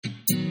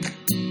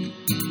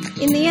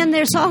in the end,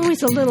 there's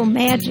always a little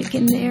magic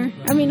in there.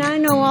 I mean, I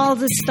know all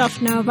this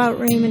stuff now about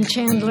Raymond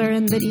Chandler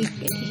and that he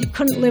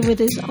couldn't live with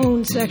his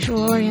own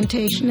sexual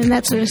orientation and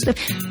that sort of stuff.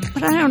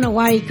 But I don't know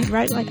why he could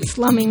write like a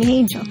slumming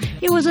angel.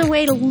 It was a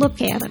way to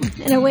look at him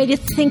and a way to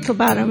think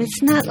about him.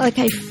 It's not like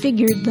I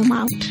figured them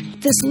out.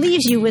 This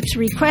leaves you with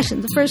 3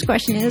 questions. The first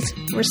question is,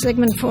 were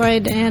Sigmund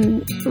Freud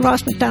and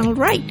Ross MacDonald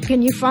right?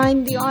 Can you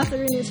find the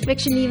author in his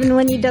fiction even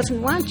when he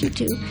doesn't want you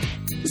to?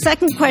 The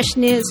second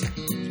question is,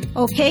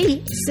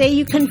 okay, say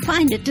you can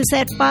find it. Does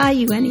that buy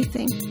you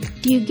anything?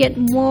 Do you get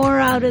more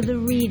out of the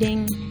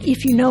reading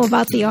if you know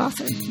about the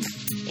author?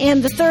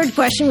 And the third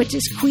question, which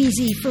is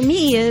queasy for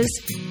me, is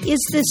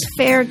this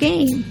fair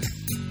game?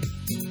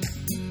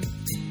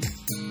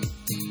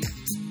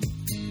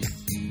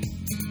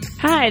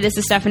 Hi, this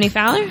is Stephanie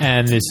Fowler.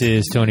 And this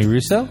is Tony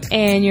Russo.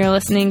 And you're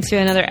listening to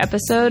another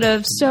episode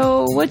of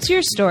So What's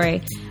Your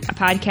Story? A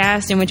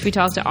podcast in which we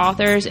talk to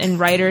authors and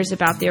writers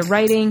about their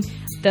writing,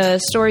 the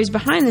stories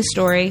behind the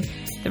story,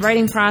 the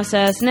writing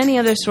process, and any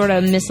other sort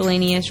of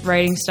miscellaneous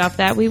writing stuff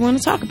that we want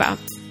to talk about.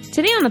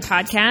 Today on the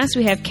podcast,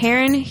 we have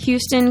Karen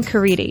Houston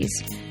Carides.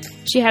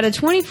 She had a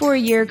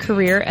 24-year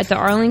career at the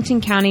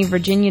Arlington County,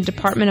 Virginia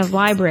Department of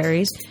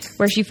Libraries,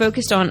 where she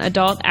focused on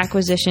adult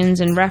acquisitions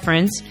and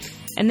reference,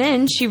 and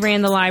then she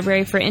ran the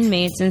library for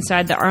inmates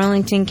inside the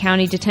Arlington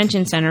County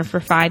Detention Center for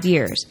 5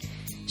 years.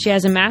 She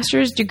has a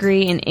master's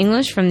degree in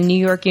English from the New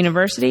York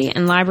University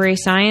and library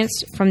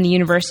science from the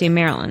University of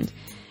Maryland.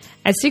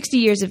 At 60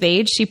 years of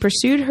age, she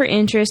pursued her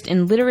interest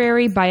in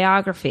literary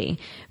biography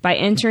by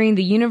entering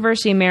the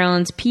University of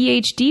Maryland's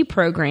PhD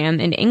program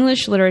in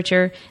English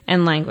literature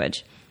and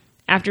language.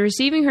 After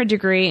receiving her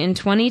degree in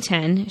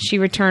 2010, she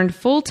returned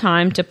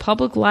full-time to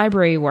public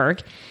library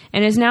work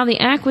and is now the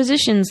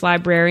acquisitions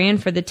librarian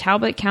for the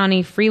Talbot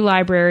County Free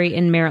Library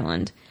in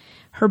Maryland.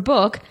 Her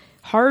book,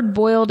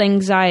 Hard-Boiled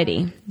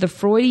Anxiety, The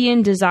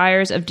Freudian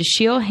Desires of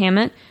Dashiell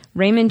Hammett,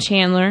 Raymond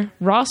Chandler,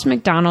 Ross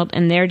MacDonald,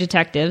 and Their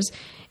Detectives,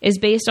 is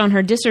based on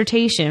her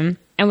dissertation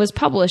and was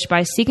published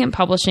by Secant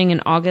Publishing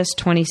in August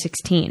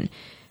 2016.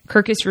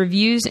 Kirkus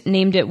Reviews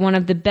named it one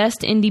of the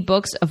best indie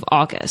books of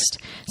August.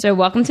 So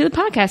welcome to the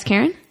podcast,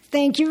 Karen.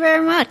 Thank you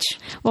very much.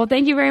 Well,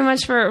 thank you very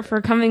much for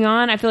coming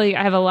on. I feel like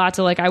I have a lot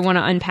to I want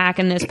to unpack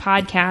in this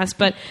podcast,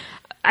 but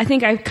I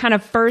think I kind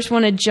of first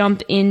want to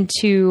jump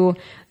into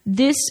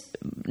this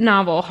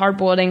novel,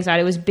 Hard-Boiled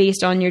Anxiety, was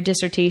based on your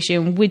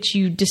dissertation, which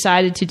you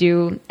decided to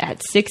do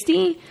at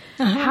 60.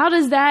 Uh-huh. How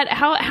does that,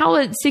 how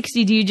at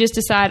 60 do you just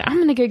decide, I'm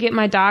going to go get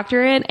my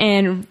doctorate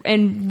and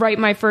write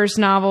my first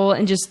novel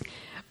and just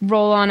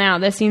roll on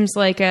out? That seems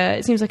like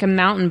a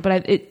mountain,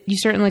 but you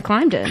certainly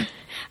climbed it.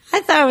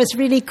 I thought it was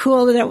really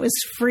cool that it was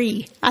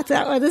free. I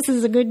thought, well, this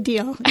is a good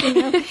deal. You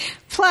know?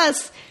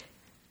 Plus,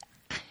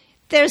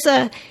 there's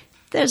a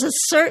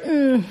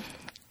certain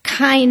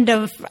kind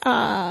of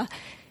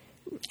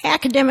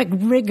academic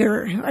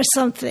rigor or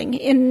something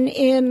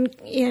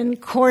in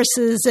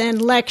courses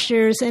and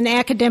lectures and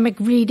academic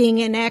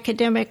reading and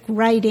academic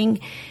writing.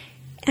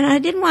 And I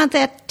didn't want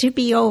that to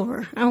be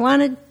over. I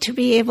wanted to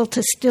be able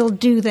to still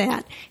do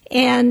that.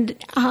 And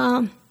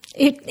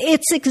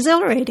it's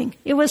exhilarating.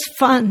 It was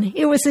fun.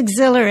 It was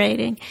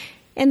exhilarating.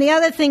 And the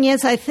other thing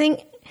is, I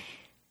think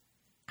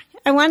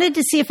I wanted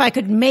to see if I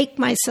could make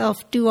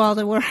myself do all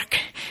the work.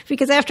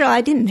 Because after all,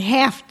 I didn't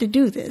have to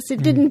do this.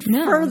 It didn't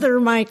further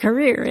my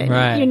career,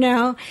 right. You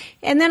know.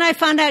 And then I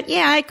found out,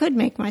 I could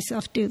make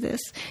myself do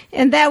this.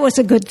 And that was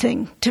a good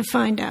thing to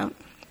find out.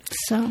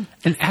 So.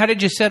 And how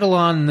did you settle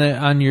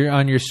on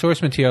your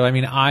source material? I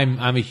mean, I'm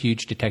a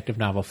huge detective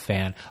novel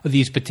fan of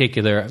these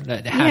particular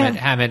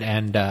Hammett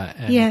and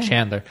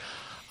Chandler.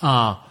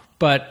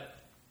 But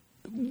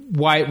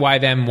why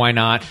them? Why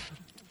not?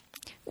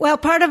 Well,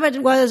 part of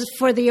it was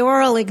for the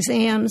oral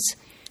exams.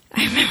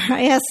 I remember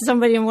I asked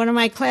somebody in one of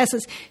my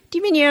classes, "Do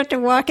you mean you have to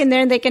walk in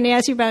there and they can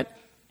ask you about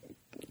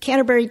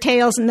Canterbury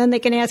Tales, and then they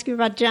can ask you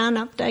about John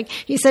Updike?"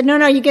 He said,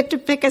 no, you get to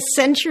pick a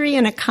century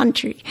and a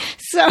country.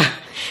 So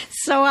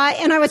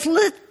I was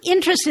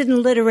interested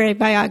in literary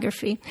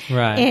biography.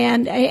 Right.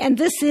 And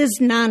this is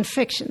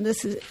nonfiction.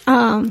 This is,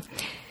 so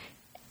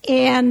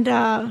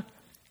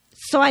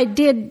I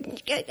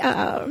did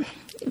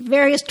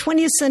various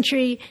 20th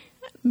century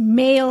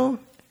male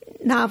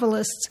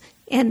novelists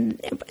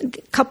and a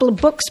couple of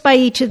books by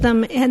each of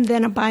them, and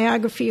then a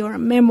biography or a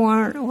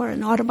memoir or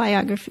an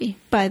autobiography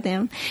by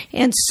them.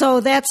 And so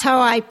that's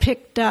how I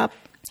picked up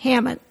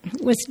Hammett,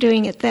 was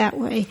doing it that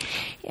way.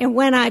 And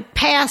when I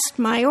passed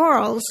my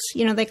orals,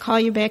 they call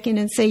you back in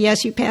and say,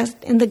 yes, you passed.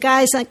 And the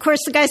guys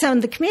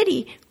on the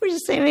committee were the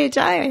same age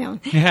I am.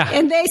 Yeah.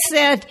 And they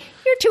said,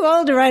 you're too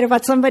old to write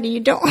about somebody you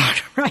don't want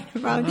to write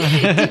about.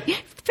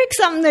 Pick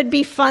something that'd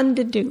be fun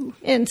to do.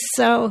 And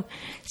so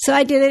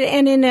I did it,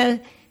 and in a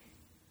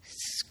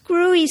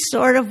screwy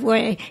sort of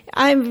way.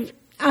 I'm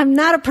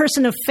not a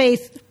person of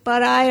faith,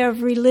 but I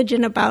have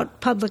religion about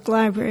public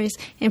libraries.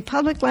 And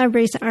public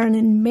libraries are an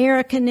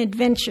American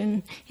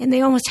invention, and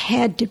they almost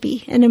had to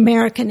be an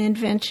American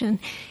invention.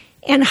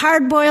 And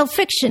hard-boiled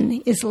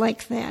fiction is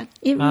like that.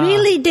 It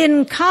really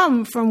didn't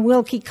come from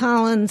Wilkie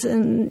Collins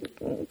and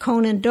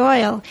Conan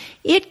Doyle.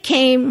 It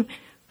came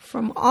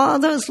from all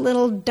those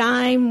little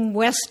dime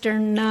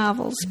Western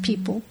novels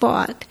people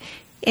bought.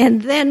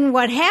 And then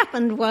what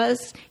happened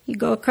was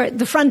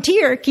the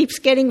frontier keeps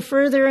getting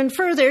further and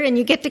further, and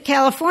you get to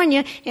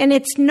California, and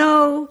it's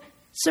no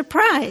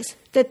surprise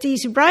that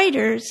these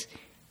writers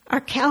are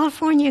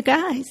California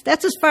guys.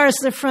 That's as far as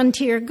the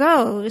frontier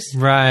goes.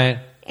 Right.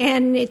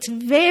 And it's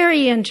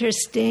very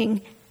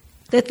interesting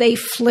that they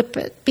flip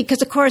it.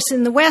 Because, of course,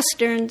 in the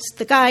Westerns,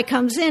 the guy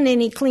comes in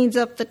and he cleans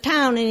up the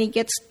town and he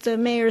gets the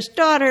mayor's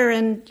daughter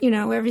and,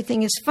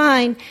 everything is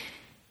fine.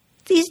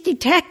 These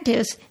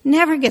detectives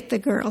never get the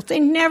girl. They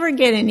never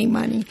get any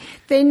money.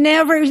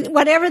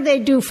 Whatever they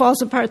do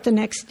falls apart the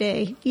next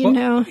day,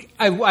 know.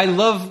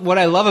 What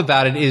I love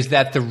about it is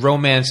that the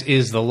romance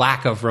is the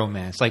lack of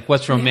romance. Like,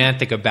 what's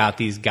romantic about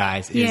these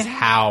guys is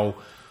how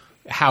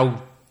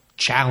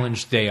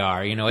challenged they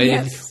are.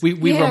 Yes. We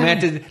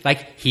romantic,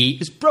 like, he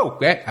is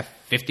broke, right?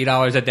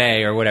 $50 a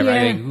day or whatever,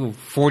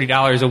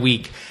 $40 a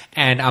week,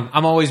 and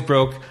I'm always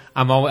broke.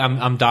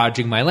 I'm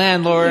dodging my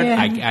landlord.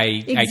 Yeah,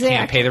 I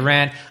can't pay the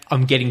rent.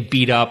 I'm getting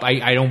beat up.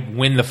 I don't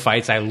win the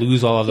fights. I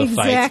lose all of the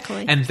fights.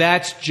 And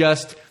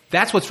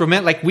that's what's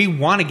romantic. Like, we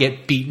want to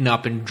get beaten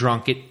up and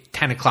drunk at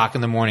 10 o'clock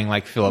in the morning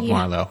like Philip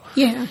Marlowe.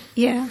 Yeah.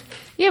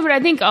 But I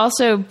think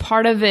also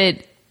part of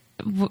it,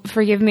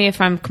 forgive me if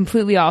I'm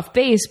completely off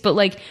base, but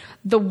like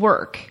the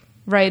work,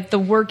 right? The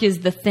work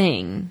is the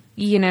thing.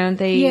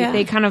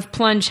 They kind of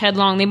plunge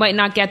headlong. They might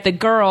not get the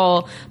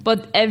girl,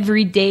 but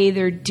every day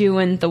they're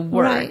doing the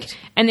work. Right.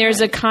 And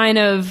there's a kind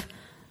of,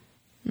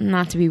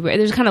 not to be weird,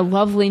 there's a kind of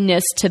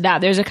loveliness to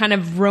that. There's a kind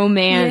of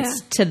romance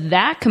to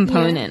that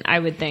component, I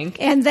would think.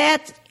 And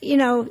that,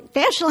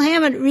 Dashiell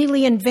Hammett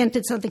really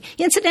invented something.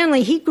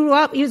 Incidentally, he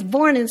was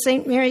born in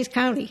St. Mary's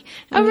County.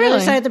 On the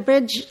other side of the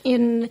bridge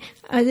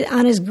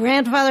on his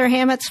grandfather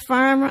Hammett's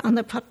farm on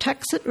the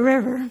Pawtuxet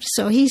River.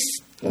 So he's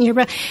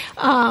nearby.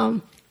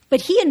 But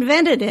he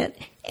invented it,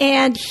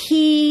 and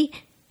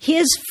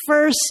his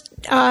first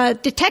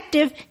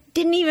detective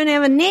didn't even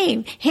have a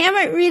name.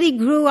 Hammett really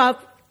grew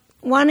up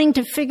wanting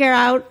to figure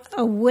out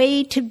a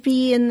way to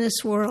be in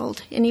this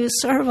world, and he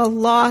was sort of a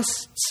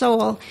lost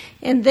soul.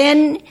 And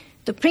then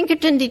the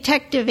Pinkerton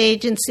Detective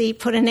Agency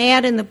put an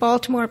ad in the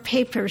Baltimore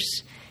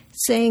papers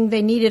saying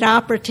they needed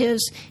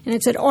operatives, and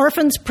it said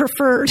orphans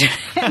preferred.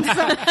 And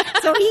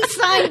so he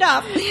signed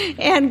up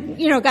and,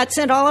 got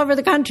sent all over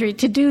the country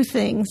to do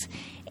things.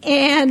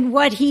 And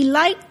what he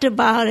liked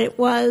about it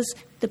was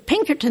the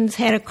Pinkertons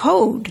had a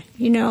code,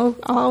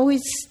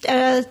 always,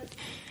 I'm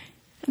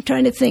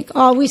trying to think,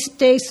 always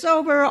stay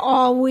sober,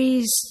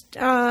 always,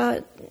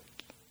 trying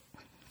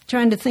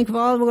to think of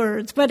all the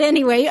words. But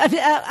anyway,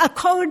 a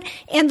code,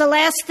 and the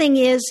last thing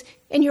is,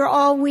 and you're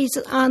always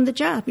on the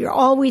job. You're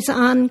always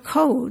on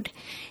code.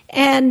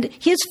 And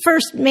his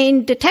first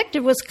main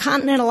detective was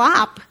Continental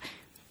Op.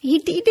 He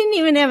didn't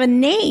even have a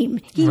name.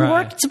 He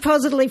worked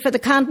supposedly for the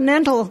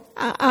Continental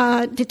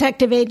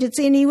Detective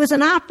Agency, and he was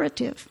an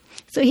operative.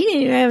 So he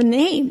didn't even have a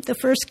name, the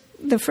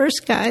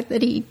first guy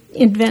that he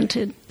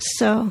invented.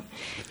 So,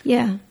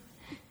 yeah.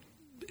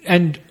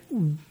 And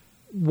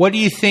what do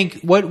you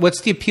think,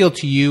 what's the appeal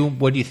to you?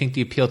 What do you think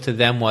the appeal to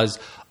them was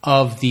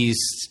of these,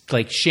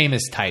 like,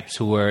 Seamus types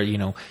who are,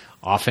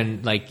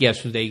 often, like,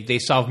 yes, they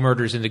solve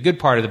murders in the good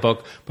part of the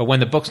book, but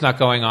when the book's not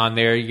going on,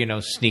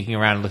 they're, sneaking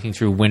around and looking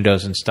through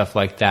windows and stuff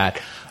like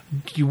that.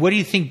 What do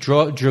you think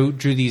drew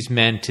these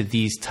men to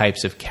these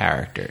types of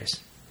characters?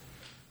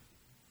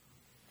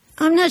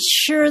 I'm not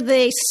sure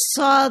they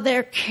saw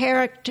their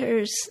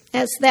characters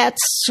as that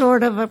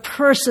sort of a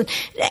person.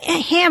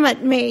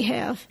 Hammett may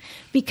have,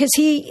 because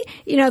the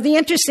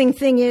interesting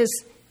thing is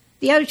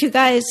the other two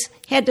guys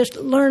had to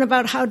learn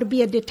about how to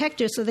be a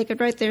detective so they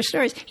could write their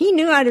stories. He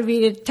knew how to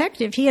be a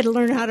detective. He had to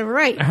learn how to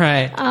write.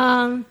 Right.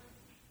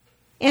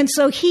 And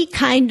so he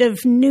kind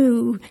of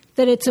knew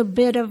that it's a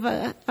bit of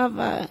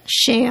a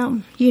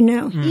sham, He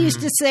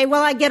used to say,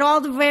 well, I get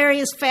all the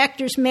various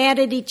factors mad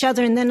at each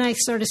other, and then I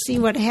sort of see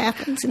what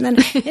happens. And then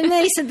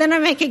he said, then I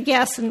make a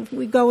guess, and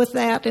we go with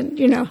that. And,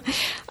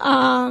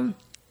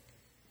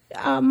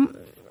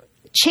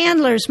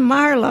 Chandler's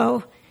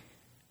Marlowe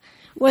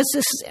was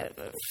this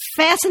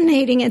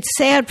fascinating and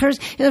sad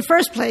person. In the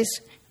first place,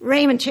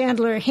 Raymond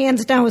Chandler,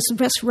 hands down, was the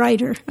best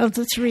writer of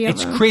the three of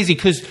them. It's crazy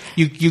because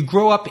you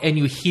grow up and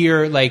you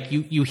hear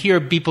you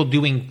hear people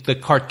doing the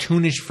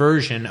cartoonish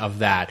version of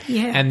that,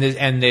 and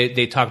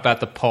they talk about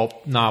the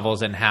pulp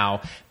novels and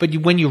how. But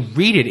when you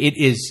read it,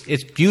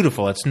 it's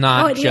beautiful. It's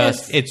not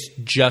it's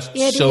just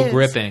so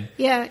gripping.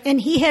 Yeah,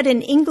 and he had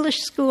an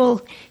English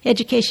school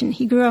education.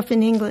 He grew up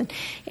in England,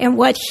 and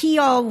what he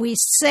always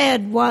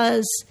said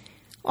was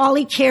all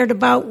he cared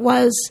about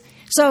was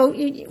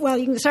you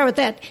can start with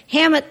that.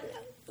 Hammett.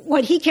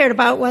 What he cared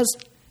about was,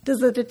 does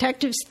the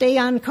detective stay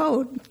on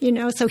code?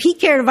 So he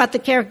cared about the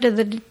character of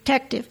the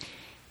detective.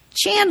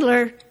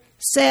 Chandler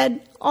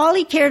said all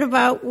he cared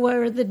about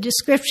were the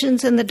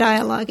descriptions and the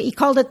dialogue. He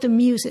called it the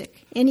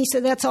music. And he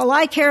said, that's all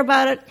I care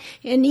about it.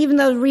 And even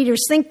though the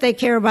readers think they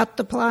care about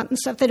the plot and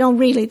stuff, they don't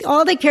really.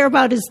 All they care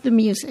about is the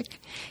music.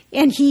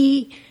 And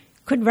he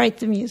could write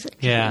the music.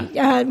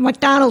 Yeah.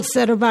 MacDonald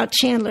said about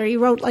Chandler, he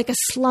wrote like a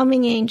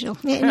slumming angel.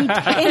 And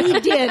he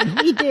did.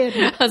 He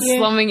did. A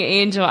slumming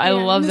angel. I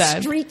love that.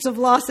 The streets of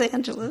Los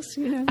Angeles,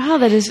 Oh,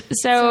 that is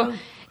so.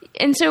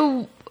 And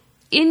so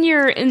in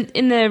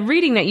the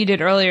reading that you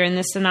did earlier in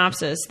the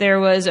synopsis, there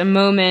was a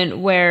moment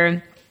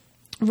where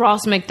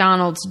Ross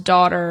MacDonald's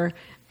daughter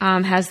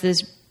has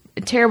this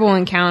terrible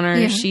encounter.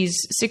 Yeah. She's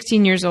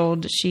 16 years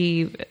old.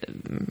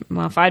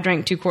 If I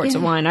drank 2 quarts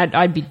of wine,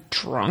 I'd be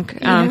drunk.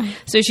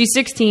 So she's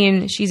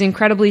 16. She's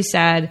incredibly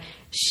sad.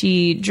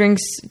 She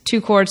drinks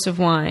 2 quarts of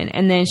wine,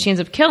 and then she ends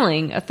up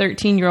killing a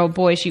 13-year-old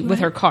boy with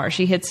her car.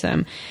 She hits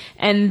him.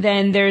 And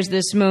then there's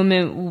this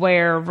moment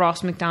where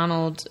Ross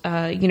MacDonald,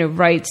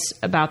 writes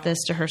about this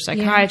to her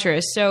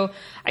psychiatrist. Yeah. So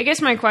I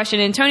guess my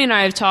question, and Tony and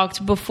I have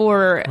talked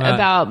before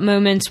about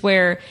moments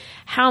where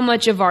how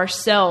much of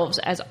ourselves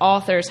as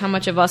authors, how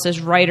much of us as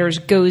writers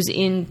goes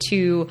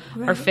into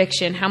our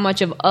fiction, how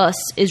much of us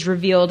is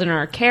revealed in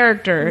our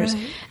characters.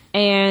 Right.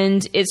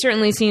 And it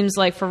certainly seems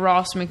like for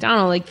Ross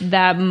MacDonald, like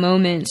that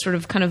moment sort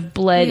of kind of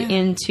bled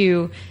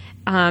into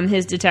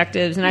his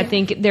detectives. And I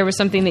think there was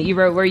something that you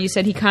wrote where you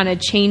said he kind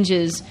of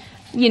changes,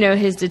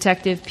 his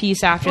detective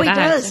piece after that. He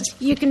does.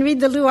 You can read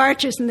the Lou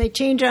Archers and they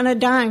change on a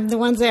dime, the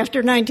ones after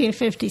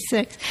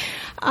 1956.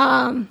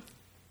 And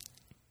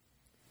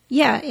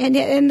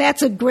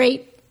that's a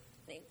great...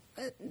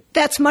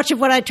 That's much of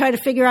what I try to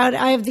figure out.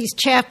 I have these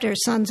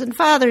chapters, sons and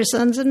fathers,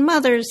 sons and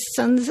mothers,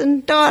 sons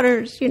and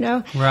daughters,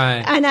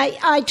 Right. And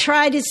I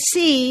try to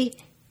see,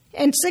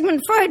 and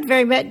Sigmund Freud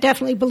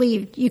definitely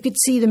believed you could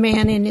see the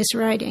man in his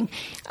writing.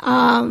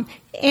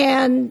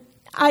 And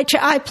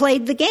I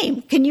played the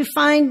game. Can you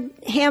find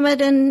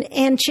Hammett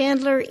and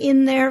Chandler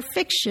in their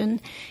fiction?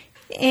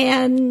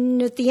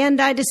 And at the end,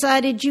 I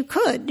decided you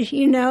could,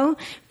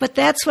 But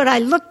that's what I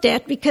looked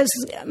at because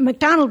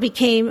MacDonald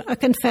became a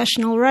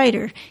confessional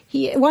writer.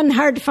 It wasn't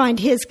hard to find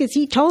his because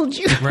he told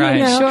you,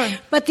 Right, sure.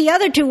 But the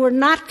other two were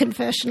not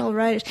confessional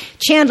writers.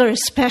 Chandler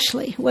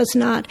especially was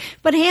not.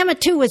 But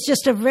Hammett, too, was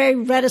just a very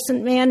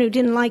reticent man who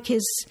didn't like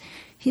his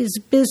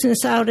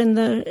business out in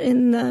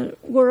the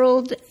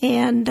world.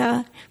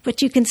 And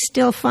but you can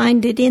still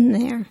find it in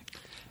there,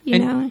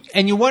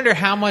 And you wonder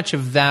how much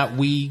of that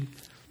we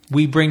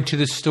bring to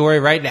the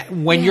story, right?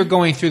 When you're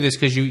going through this,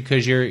 because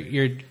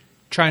you're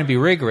trying to be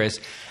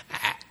rigorous,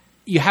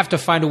 you have to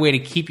find a way to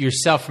keep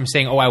yourself from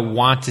saying, "Oh, I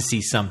want to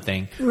see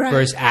something,"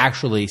 versus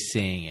actually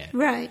seeing it.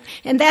 Right,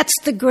 and that's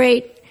the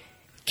great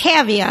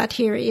caveat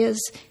here is,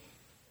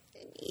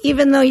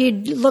 even though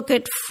you look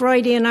at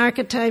Freudian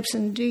archetypes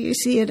and do you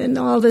see it and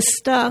all this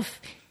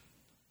stuff,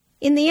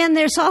 in the end,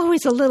 there's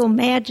always a little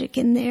magic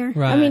in there.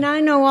 Right. I mean,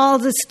 I know all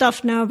this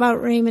stuff now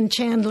about Raymond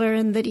Chandler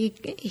and that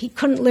he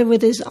couldn't live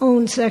with his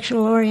own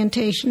sexual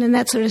orientation and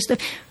that sort of stuff.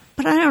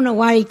 But I don't know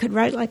why he could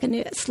write like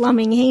a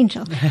slumming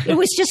angel. It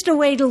was just a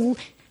way to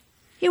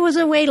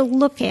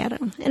look at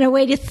him and a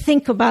way to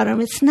think about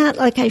him. It's not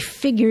like I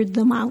figured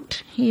them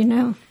out,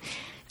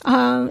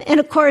 And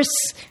of course,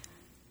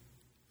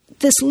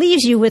 this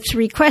leaves you with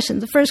 3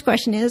 questions. The first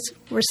question is,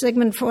 were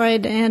Sigmund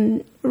Freud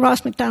and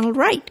Ross MacDonald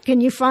right?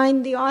 Can you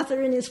find the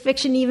author in his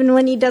fiction even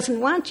when he doesn't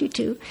want you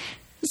to?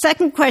 The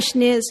second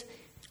question is,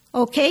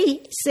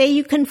 okay, say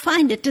you can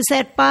find it. Does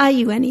that buy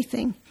you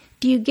anything?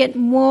 Do you get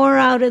more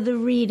out of the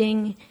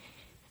reading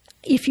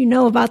if you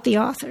know about the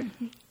author?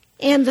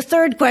 And the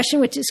third question,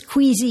 which is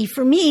queasy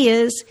for me,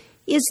 is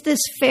this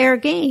fair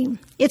game?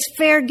 It's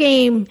fair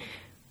game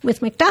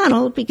with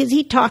MacDonald because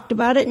he talked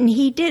about it and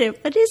he did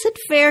it. But is it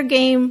fair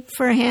game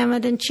for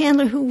Hammett and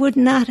Chandler, who would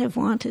not have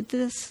wanted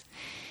this?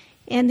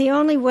 And the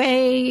only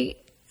way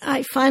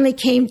I finally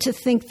came to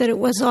think that it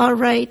was all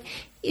right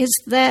is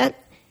that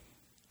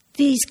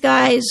these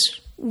guys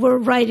were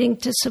writing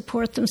to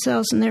support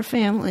themselves and their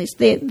families.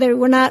 They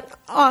were not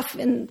off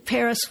in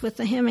Paris with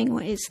the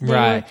Hemingways.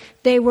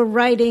 They were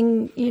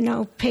writing,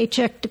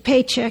 paycheck to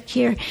paycheck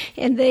here.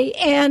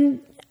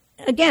 And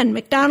again,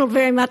 MacDonald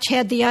very much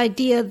had the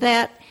idea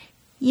that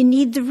you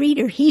need the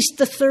reader. He's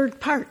the third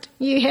part.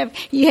 You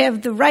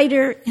have the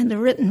writer and the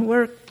written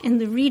work and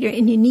the reader,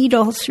 and you need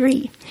all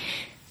 3.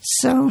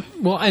 So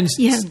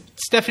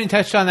Stephanie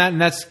touched on that,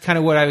 and that's kind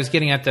of what I was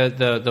getting at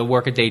the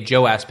workaday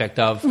Joe aspect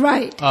of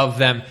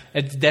them.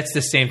 That's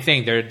the same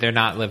thing. They're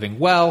not living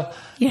well.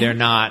 Yeah. They're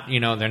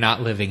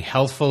not living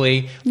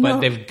healthfully,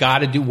 but they've got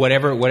to do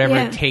whatever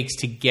it takes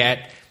to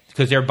get.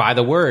 Because they're by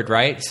the word,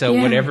 right? So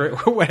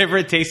whatever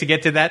it takes to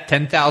get to that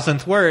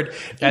 10,000th word,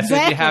 that's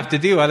what you have to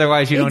do.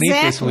 Otherwise, you don't eat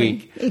this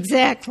week.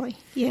 Exactly.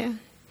 Yeah.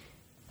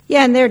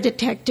 Yeah, and they're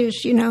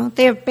detectives,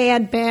 They have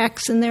bad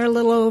backs and they're a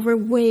little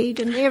overweight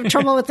and they have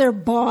trouble with their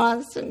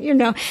boss. And,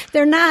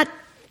 they're not,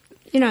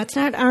 it's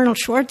not Arnold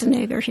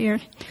Schwarzenegger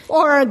here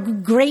or a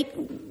great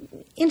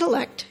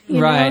intellect.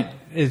 Right.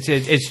 It's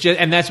just,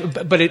 and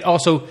but it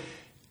also...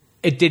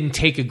 it didn't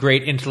take a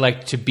great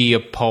intellect to be a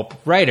pulp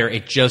writer.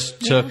 It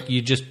just took,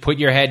 you just put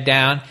your head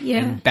down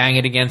and bang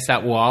it against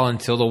that wall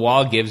until the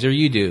wall gives or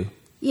you do.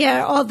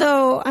 Yeah,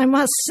 although I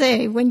must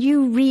say, when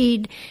you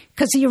read,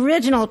 because the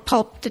original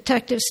pulp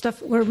detective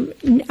stuff were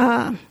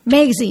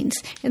magazines,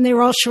 and they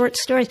were all short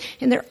stories,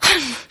 and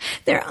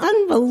they're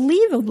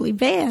unbelievably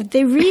bad.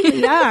 They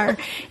really are.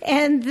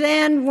 And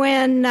then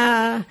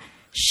when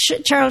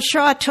Charles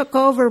Shaw took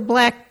over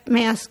Black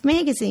Mask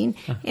magazine,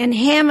 and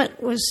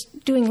Hammett was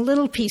doing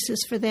little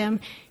pieces for them,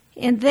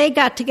 and they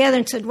got together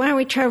and said, why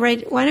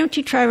don't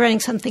you try writing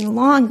something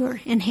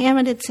longer? And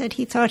Hammett had said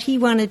he thought he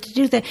wanted to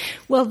do that.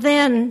 Well,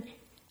 then,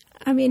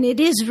 I mean, it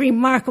is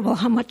remarkable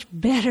how much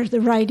better the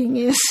writing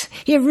is.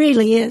 It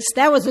really is.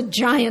 That was a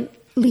giant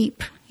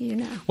leap, you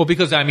know. Well,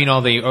 because, I mean,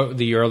 all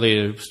the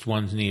earliest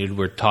ones needed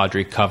were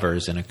tawdry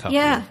covers and a cover.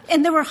 Yeah,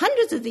 and there were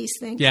hundreds of these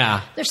things.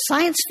 Yeah. There's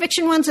science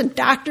fiction ones and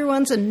doctor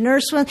ones and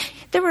nurse ones.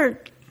 There were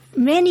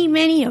many,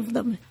 many of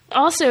them.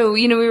 Also,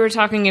 you know, we were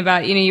talking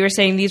about, you know, you were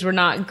saying these were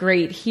not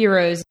great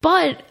heroes,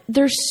 but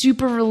they're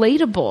super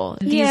relatable.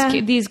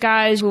 These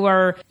guys who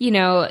are, you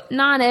know,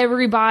 not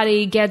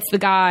everybody gets the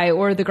guy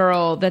or the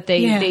girl that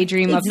they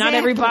dream of. Not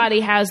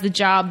everybody has the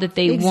job that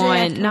they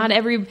want. Not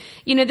every,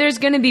 you know, there's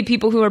going to be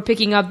people who are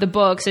picking up the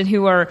books and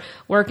who are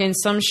working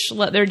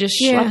they're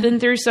just schlepping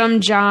through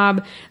some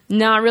job,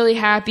 not really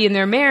happy in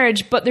their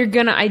marriage, but they're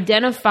going to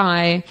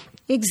identify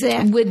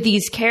with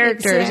these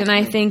characters. And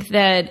I think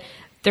that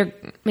they're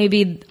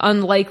maybe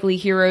unlikely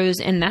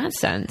heroes in that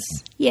sense.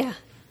 Yeah.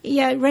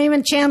 Yeah,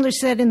 Raymond Chandler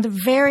said in the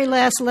very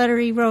last letter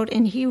he wrote,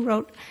 and he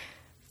wrote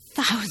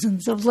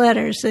thousands of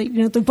letters. You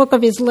know, the book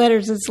of his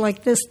letters is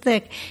like this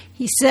thick.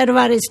 He said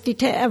about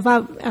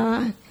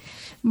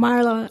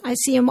Marlowe, I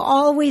see him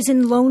always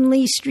in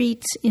lonely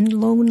streets, in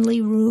lonely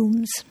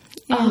rooms.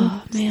 And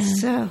oh, man.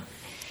 So...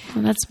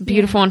 Well, that's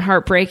beautiful and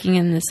heartbreaking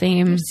in the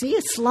same. See,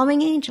 a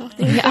slumming angel.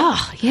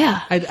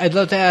 Yeah. I'd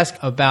love to ask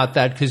about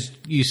that because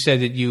you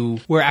said that you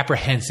were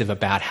apprehensive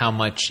about how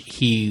much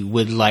he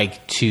would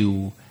like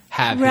to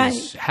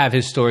have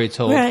his story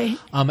told. Right.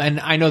 And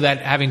I know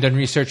that, having done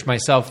research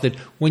myself, that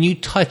when you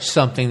touch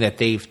something that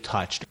they've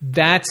touched,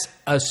 that's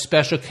a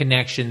special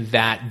connection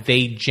that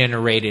they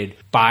generated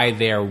by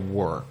their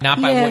work.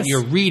 Not by what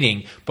you're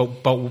reading,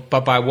 but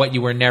by what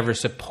you were never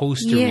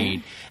supposed to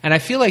read. And I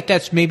feel like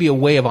that's maybe a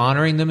way of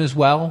honoring them as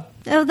well.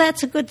 Oh,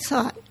 that's a good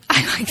thought.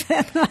 I like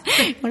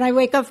that. When I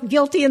wake up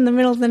guilty in the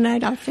middle of the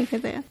night, I'll think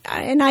of that.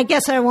 And I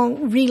guess I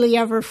won't really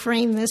ever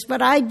frame this,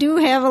 but I do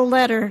have a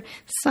letter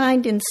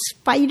signed in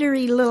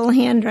spidery little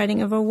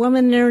handwriting of a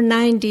woman in her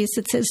 90s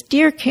that says,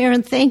 Dear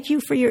Karen, thank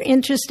you for your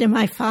interest in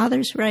my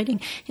father's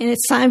writing. And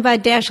it's signed by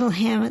Dashiell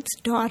Hammett's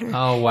daughter.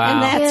 Oh, wow.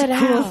 And that's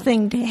a cool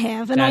thing to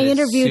have. And I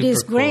interviewed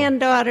his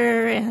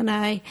granddaughter, and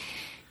I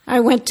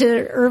went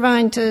to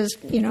Irvine to,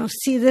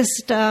 see this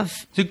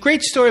stuff. It's a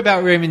great story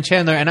about Raymond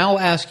Chandler, and I'll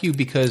ask you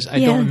because I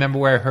don't remember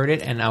where I heard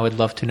it, and I would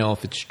love to know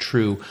if it's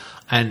true.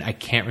 And I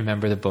can't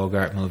remember the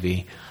Bogart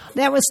movie.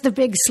 That was The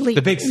Big Sleep.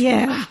 The Big Sleep.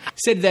 Yeah.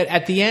 Said that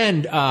at the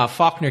end,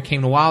 Faulkner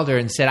came to Wilder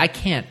and said, I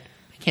can't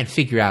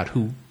figure out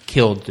who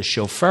killed the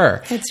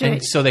chauffeur. That's right.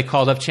 And so they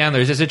called up Chandler.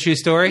 Is this a true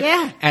story?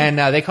 Yeah. And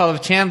they called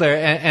up Chandler,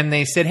 and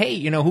they said, hey,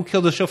 who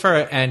killed the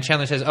chauffeur? And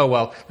Chandler says, oh,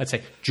 well, let's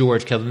say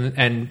George killed him.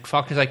 And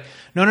Faulkner's like,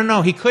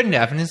 no, he couldn't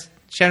have. And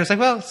Chandler's like,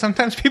 well,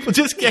 sometimes people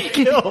just get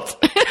killed.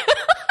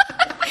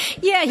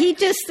 Yeah, he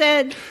just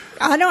said,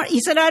 I don't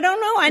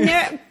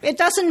know. It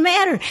doesn't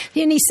matter.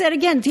 And he said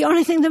again, the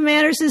only thing that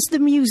matters is the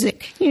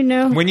music,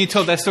 When you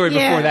told that story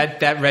before,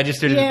 that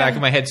registered in the back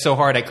of my head so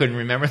hard I couldn't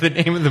remember the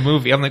name of the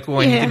movie. I'm like,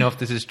 I need to know if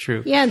this is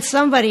true. Yeah, and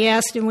somebody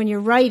asked him when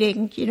you're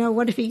writing,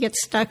 what if he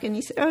gets stuck? And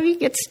he said, he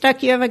gets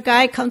stuck. You have a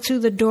guy come through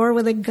the door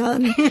with a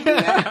gun.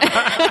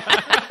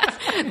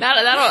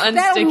 That'll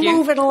That'll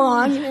move it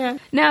along. Yeah.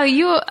 Now,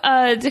 you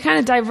to kind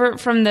of divert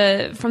from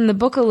the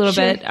book a little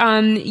bit.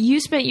 You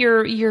spent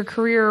your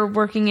career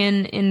working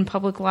in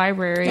public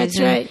libraries. That's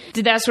right.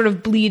 Did that sort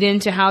of bleed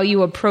into how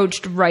you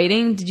approached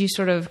writing? Did you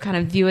sort of kind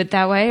of view it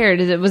that way,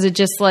 or was it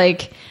just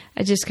like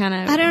I just kind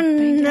of? I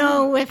don't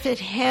know if it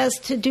has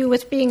to do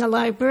with being a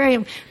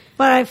librarian,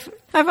 but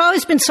I've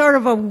always been sort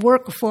of a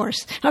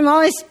workforce. I'm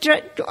always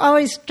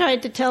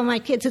tried to tell my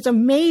kids it's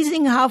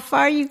amazing how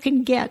far you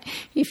can get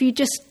if you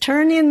just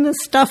turn in the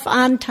stuff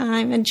on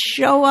time and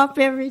show up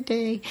every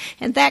day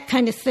and that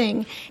kind of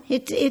thing.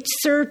 It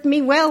served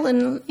me well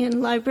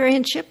in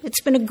librarianship.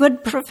 It's been a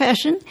good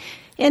profession.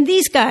 And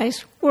these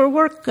guys were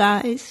work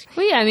guys.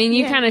 Well, yeah, I mean,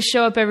 you kind of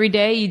show up every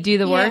day, you do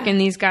the work,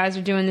 and these guys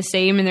are doing the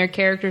same, and their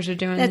characters are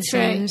doing the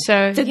same. That's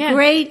right. So the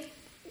great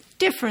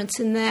difference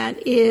in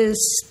that is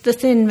The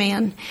Thin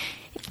Man.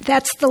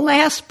 That's the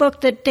last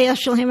book that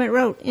Dashiell Hammett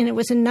wrote, and it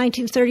was in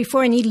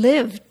 1934, and he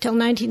lived till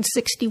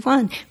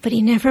 1961, but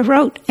he never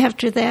wrote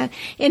after that.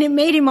 And it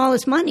made him all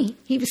his money.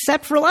 He was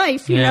set for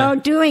life,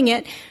 doing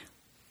it.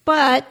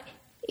 But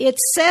it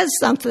says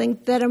something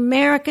that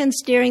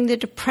Americans during the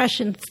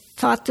Depression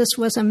thought this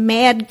was a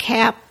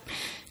madcap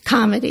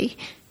comedy.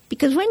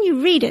 Because when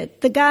you read it,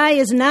 the guy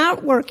is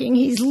not working.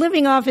 He's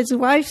living off his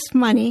wife's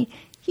money.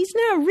 he's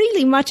not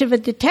really much of a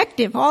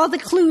detective. All the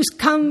clues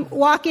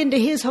walk into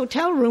his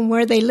hotel room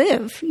where they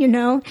live,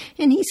 and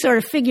he sort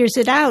of figures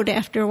it out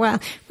after a while.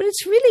 But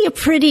it's really a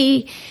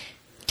pretty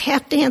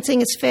tap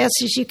dancing as fast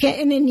as you can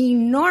and an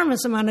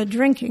enormous amount of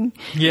drinking.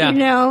 Yeah. And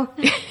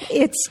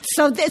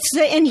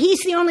he's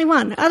the only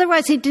one.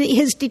 Otherwise,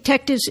 his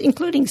detectives,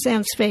 including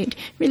Sam Spade,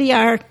 really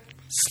are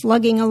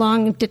slugging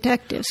along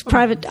detectives,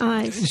 private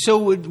eyes. So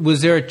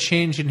was there a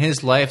change in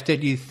his life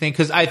that you think,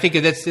 because I think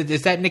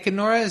is that Nick and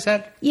Nora? Is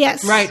that?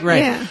 Yes. Right.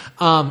 Yeah.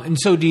 And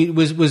so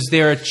was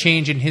there a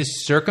change in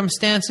his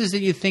circumstances that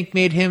you think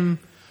made him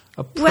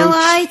approach? Well,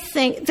 I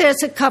think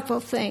there's a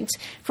couple things.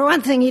 For one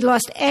thing, he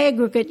lost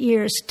aggregate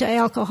years to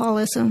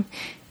alcoholism.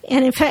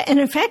 And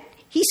in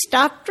fact, he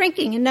stopped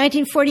drinking in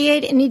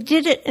 1948, and he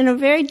did it in a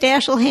very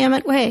Dashiell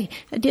Hammett way.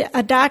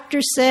 A doctor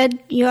said,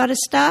 "You ought to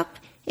stop."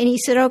 And he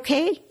said,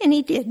 "Okay," and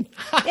he did.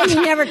 And he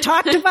never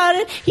talked about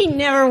it. He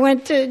never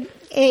went to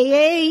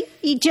AA.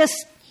 He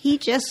just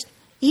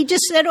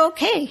said,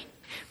 "Okay."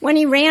 When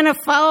he ran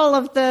afoul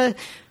of the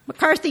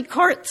McCarthy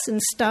courts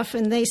and stuff,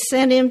 and they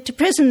sent him to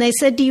prison, they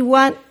said, "Do you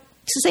want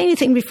to say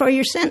anything before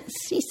you're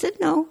sentenced?" He said,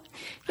 "No."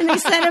 And they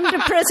sent him to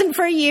prison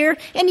for a year,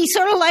 and he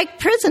sort of liked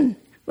prison.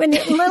 When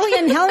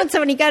Lillian Hellman said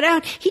when he got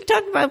out, he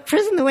talked about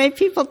prison the way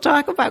people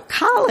talk about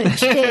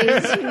college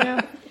days.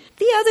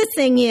 The other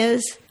thing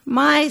is,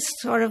 my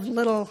sort of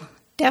little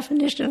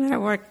definition I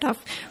worked up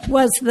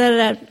was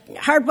that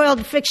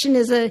hard-boiled fiction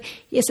is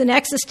an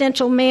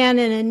existential man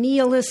in a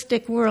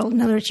nihilistic world.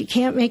 In other words, you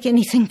can't make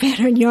anything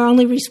better, and you're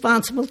only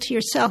responsible to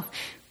yourself.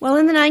 Well,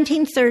 in the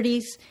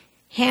 1930s,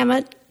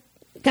 Hammett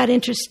got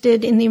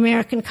interested in the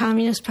American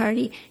Communist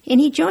Party, and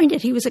he joined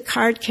it. He was a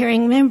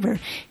card-carrying member.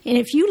 And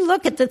if you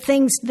look at the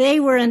things they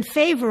were in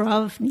favor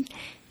of,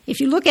 if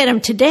you look at them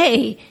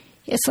today,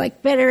 it's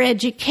like better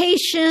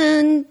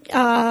education,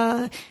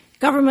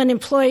 government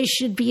employees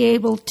should be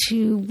able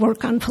to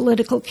work on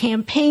political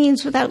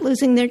campaigns without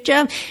losing their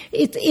job.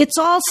 It's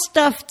all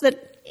stuff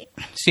that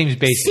seems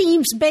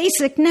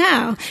basic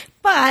now.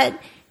 But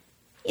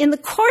in the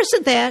course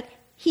of that,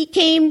 he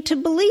came to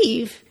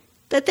believe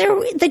that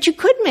you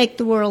could make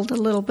the world a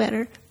little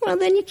better. Well,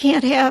 then you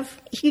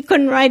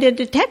couldn't write a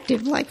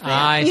detective like that.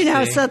 I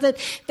see. So that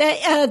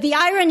the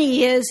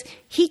irony is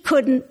he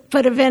couldn't,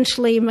 but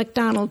eventually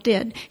MacDonald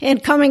did.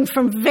 And coming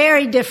from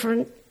very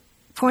different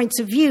points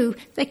of view,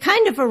 they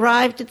kind of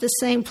arrived at the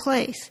same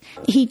place.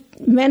 He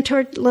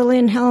mentored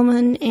Lillian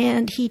Hellman,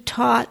 and he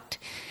taught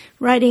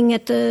writing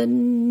at the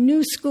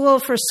New School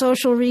for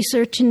Social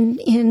Research in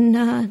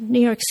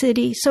New York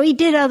City. So he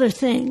did other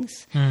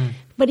things,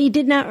 but he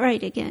did not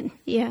write again.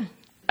 Yeah.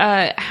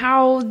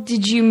 How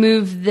did you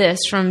move this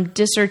from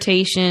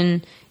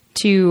dissertation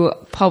to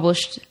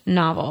published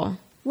novel?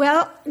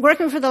 Well,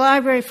 working for the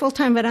library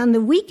full-time, but on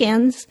the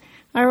weekends,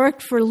 I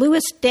worked for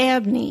Louis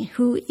Dabney,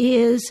 who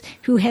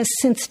has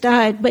since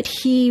died, but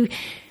he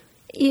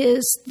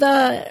is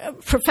the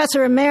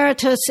professor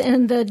emeritus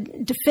and the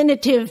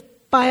definitive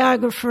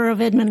biographer of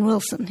Edmund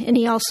Wilson, and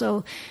he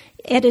also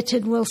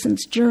edited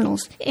Wilson's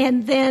journals.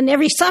 And then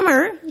every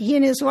summer, he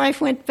and his wife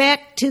went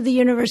back to the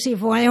University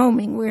of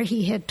Wyoming, where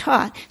he had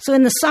taught. So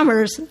in the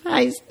summers,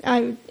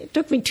 it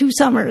took me 2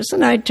 summers,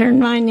 and I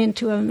turned mine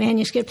into a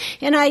manuscript.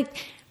 And I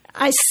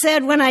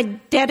said when I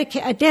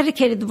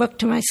dedicated the book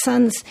to my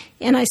sons,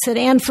 and I said,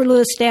 "And for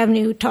Louis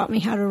Dabney, who taught me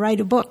how to write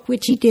a book,"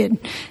 which he did.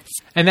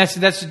 And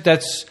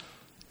that's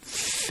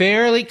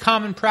fairly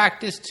common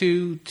practice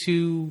to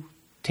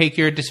take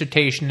your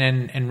dissertation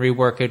and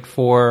rework it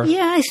for.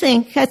 Yeah, I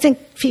think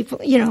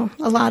people,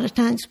 a lot of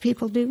times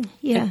people do.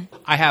 Yeah,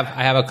 I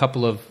have a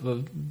couple of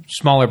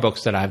smaller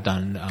books that I've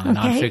done,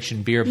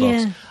 nonfiction beer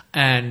books,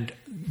 and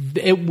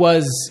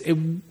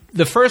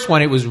the first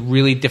one. It was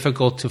really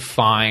difficult to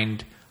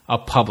find a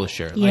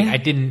publisher. Yeah. Like I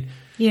didn't.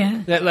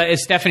 Yeah.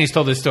 As Stephanie's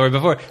told this story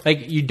before,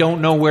 like you don't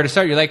know where to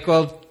start. You're like,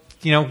 well,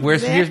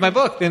 here's my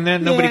book, and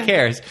then nobody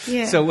cares.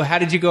 Yeah. So how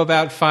did you go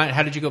about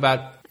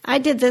I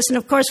did this, and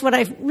of course what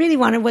I really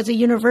wanted was a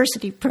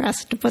university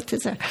press to put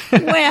this out.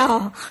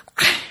 Well,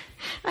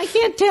 I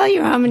can't tell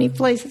you how many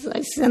places I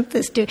sent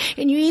this to,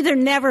 and you either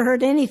never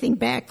heard anything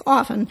back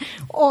often,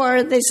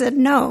 or they said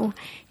no.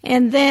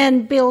 And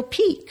then Bill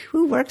Peake,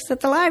 who works at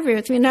the library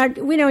with me, and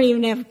we don't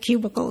even have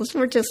cubicles.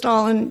 We're just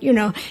all in,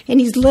 and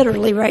he's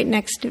literally right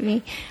next to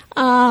me.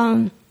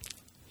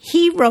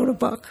 He wrote a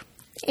book,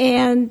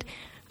 and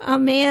a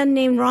man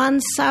named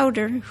Ron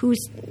Sauter, who's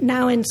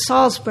now in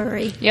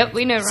Salisbury. Yep,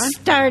 we know Ron.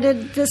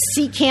 Started the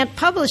Seacant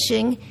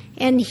Publishing,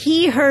 and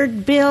he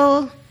heard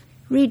Bill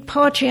read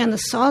poetry on the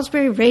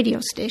Salisbury radio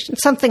station,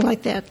 something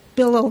like that.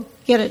 Bill will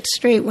get it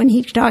straight when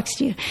he talks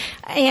to you.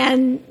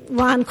 And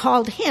Ron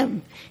called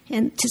him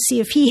and to see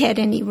if he had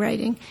any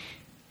writing.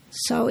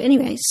 So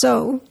anyway,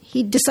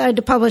 he decided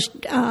to publish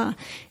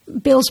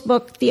Bill's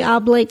book, The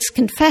Oblate's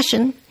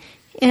Confession.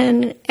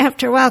 And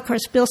after a while, of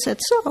course, Bill said,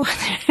 "So,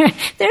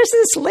 there's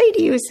this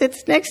lady who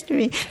sits next to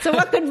me." So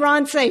what could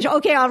Ron say?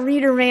 "Okay, I'll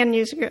read her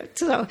manuscript."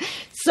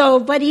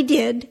 But he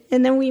did,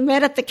 and then we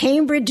met at the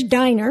Cambridge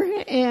Diner,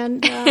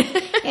 and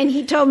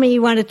he told me he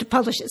wanted to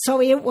publish it.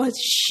 So it was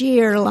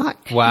sheer luck.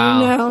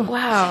 Wow!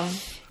 Wow!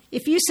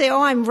 If you say,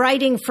 "Oh, I'm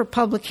writing for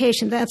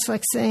publication," that's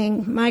like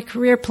saying my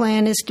career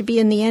plan is to be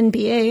in the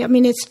NBA. I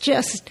mean, it's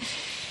just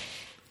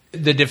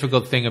the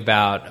difficult thing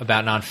about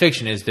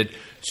nonfiction is that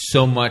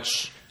so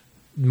much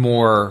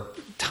more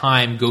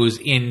time goes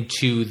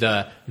into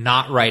the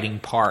not writing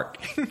part.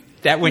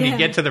 That when you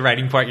get to the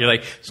writing part, you're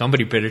like,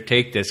 somebody better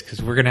take this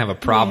because we're going to have a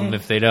problem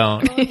if they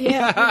don't. Oh,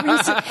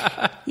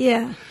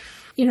 yeah.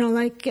 You know,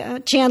 like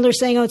Chandler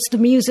saying, "Oh, it's the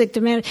music."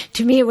 To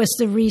me, it was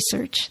the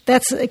research.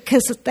 That's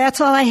because that's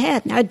all I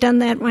had. I'd done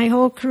that my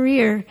whole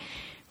career.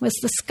 Was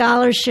the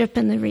scholarship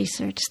and the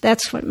research.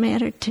 That's what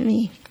mattered to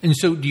me. And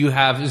so, do you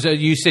have? So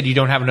you said you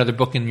don't have another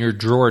book in your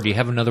drawer. Do you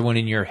have another one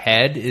in your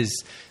head?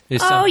 Is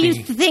something? You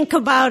think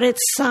about it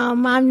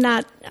some. I'm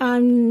not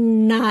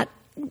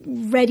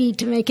ready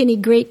to make any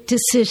great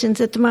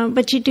decisions at the moment,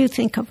 but you do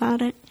think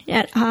about it.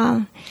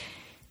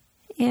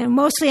 And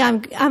mostly,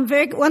 I'm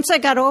very. Once I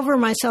got over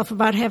myself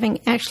about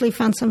having actually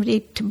found somebody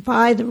to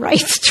buy the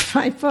rights to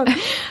my book,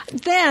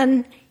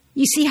 then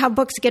you see how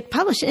books get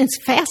published, and it's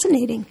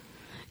fascinating.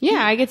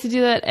 Yeah, I get to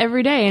do that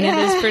every day, and it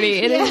is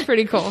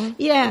pretty cool.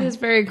 Yeah, it is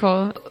very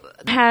cool.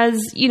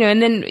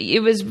 And then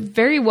it was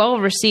very well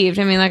received.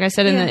 I mean, like I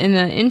said in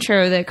the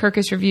intro, that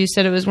Kirkus Review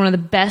said it was one of the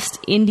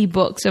best indie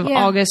books of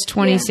August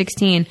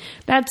 2016.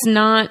 That's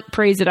not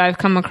praise that I've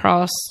come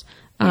across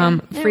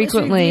frequently. It was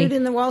reviewed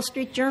in the Wall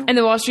Street Journal. And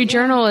the Wall Street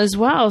Journal as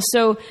well.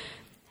 So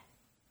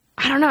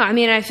I don't know. I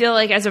mean, I feel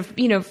like as a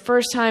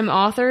first-time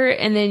author,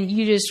 and then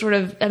you just sort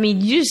of, I mean,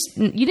 you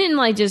didn't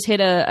like just hit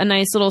a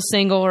nice little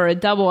single or a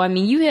double. I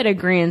mean, you hit a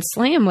grand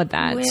slam with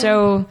that. Well,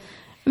 so,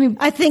 I mean,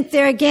 I think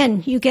there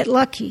again, you get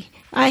lucky.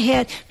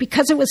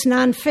 Because it was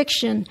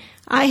nonfiction,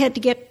 I had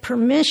to get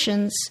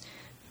permissions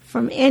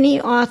from any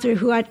author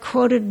who I'd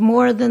quoted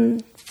more than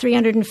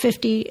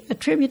 350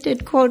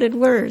 attributed quoted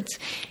words.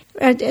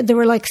 There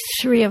were like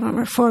 3 of them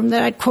or 4 of them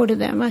that I'd quoted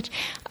that much.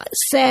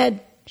 Said,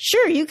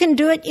 sure, you can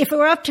do it. If it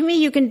were up to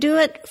me, you can do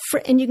it,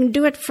 and you can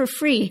do it for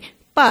free.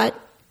 But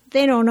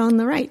they don't own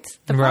the rights.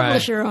 The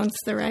publisher owns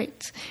the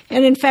rights.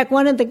 And in fact,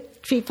 one of the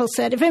people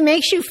said, if it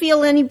makes you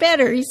feel any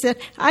better, he said,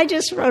 I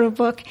just wrote a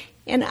book,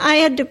 and I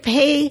had to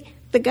pay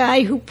the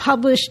guy who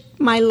published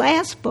my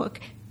last book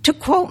to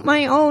quote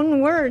my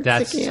own words.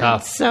 That's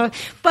tough. So,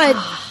 but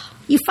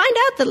you find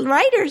out that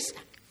writers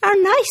are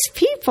nice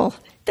people.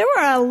 There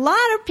were a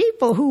lot of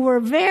people who were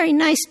very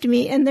nice to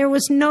me, and there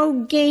was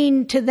no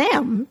gain to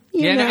them.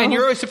 You know? And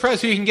you're always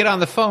surprised who you can get on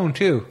the phone,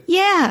 too.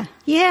 Yeah.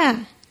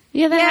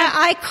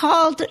 I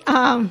called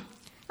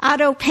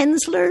Otto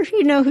Penzler,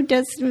 who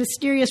does the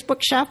Mysterious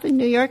Bookshop in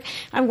New York.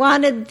 I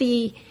wanted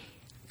the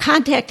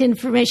contact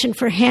information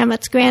for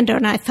Hammett's granddaughter,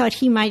 and I thought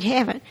he might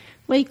have it.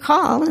 Well, you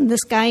call, and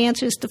this guy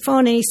answers the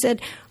phone, and he said,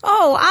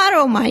 "Oh,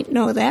 Otto might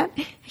know that.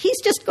 He's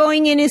just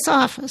going in his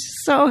office."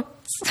 So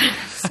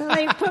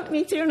they put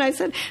me through, and I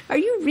said, "Are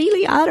you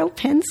really Otto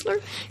Penzler?"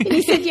 And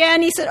he said, "Yeah."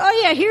 And he said,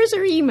 "Oh, yeah, here's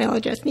her email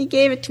address." And he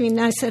gave it to me,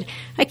 and I said,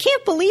 "I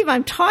can't believe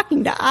I'm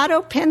talking to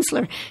Otto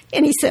Penzler."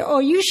 And he said, "Oh,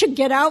 you should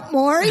get out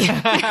more."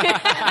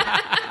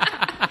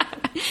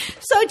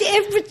 So,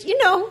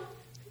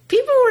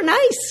 people were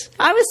nice.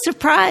 I was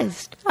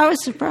surprised.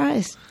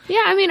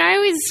 Yeah, I mean, I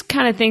always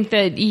kind of think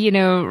that,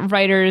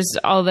 writers,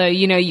 although,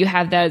 you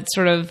have that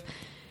sort of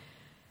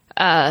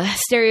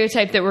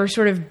stereotype that we're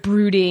sort of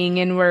brooding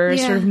and we're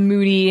sort of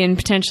moody and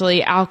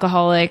potentially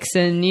alcoholics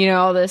and,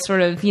 all this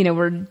sort of,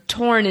 we're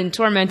torn and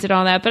tormented,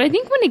 all that. But I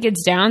think when it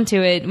gets down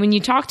to it, when you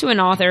talk to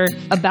an author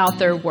about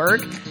their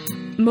work,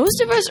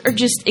 most of us are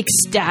just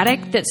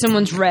ecstatic that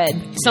someone's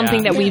read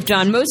something that we've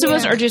done. Most of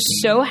us are just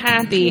so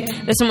happy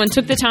that someone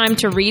took the time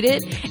to read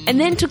it and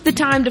then took the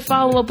time to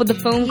follow up with a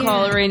phone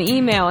call or an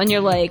email. And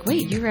you're like,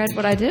 wait, you read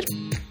what I did?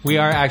 We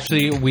are a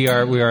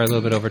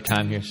little bit over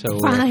time here, so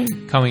we're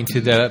coming to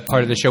the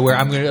part of the show where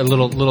I'm going to a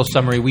little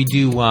summary. We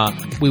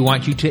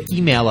want you to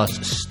email us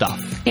stuff.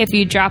 If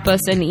you drop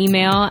us an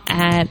email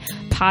at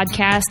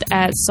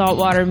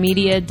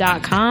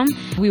podcast@saltwatermedia.com,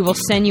 we will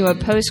send you a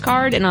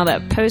postcard, and on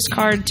that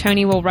postcard,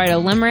 Tony will write a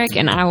limerick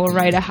and I will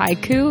write a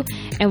haiku,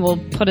 and we'll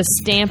put a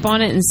stamp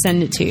on it and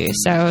send it to you.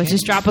 So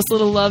just drop us a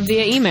little love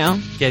via email.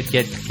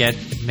 Get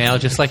mail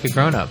just like a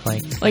grown-up,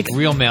 like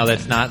real mail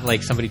that's not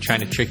like somebody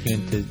trying to trick you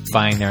into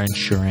buying their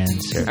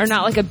insurance. Or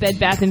not like a Bed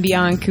Bath &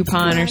 Beyond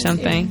coupon or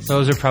something.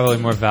 Those are probably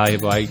more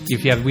valuable.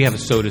 We have a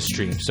soda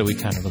stream, so we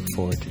kind of look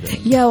forward to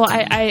that. Yeah, well,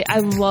 I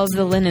love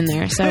the linen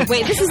there. So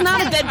wait, this is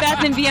not a Bed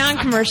Bath & Beyond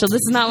commercial.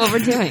 This is not what we're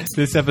doing.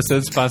 This episode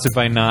is sponsored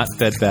by not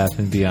Bed Bath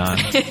 &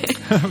 Beyond.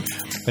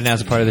 But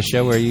now's a part of the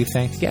show where you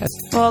thank guests.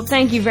 Well,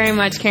 thank you very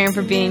much, Karen,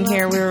 for being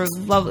here. It was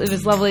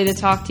lovely to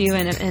talk to you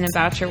and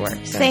about your work.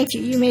 So. Thank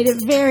you. You made it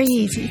very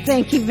easy.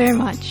 Thank you very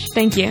much.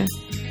 Thank you.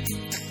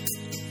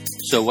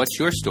 So What's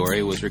Your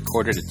Story was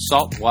recorded at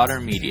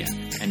Saltwater Media,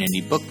 an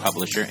indie book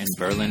publisher in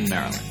Berlin,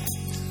 Maryland.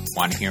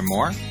 Want to hear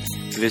more?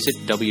 Visit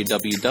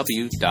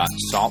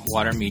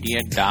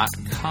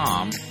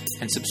www.saltwatermedia.com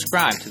and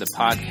subscribe to the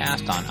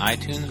podcast on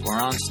iTunes or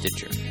on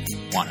Stitcher.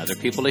 Want other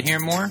people to hear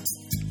more?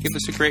 Give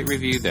us a great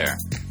review there.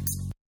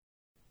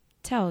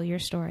 Tell your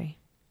story.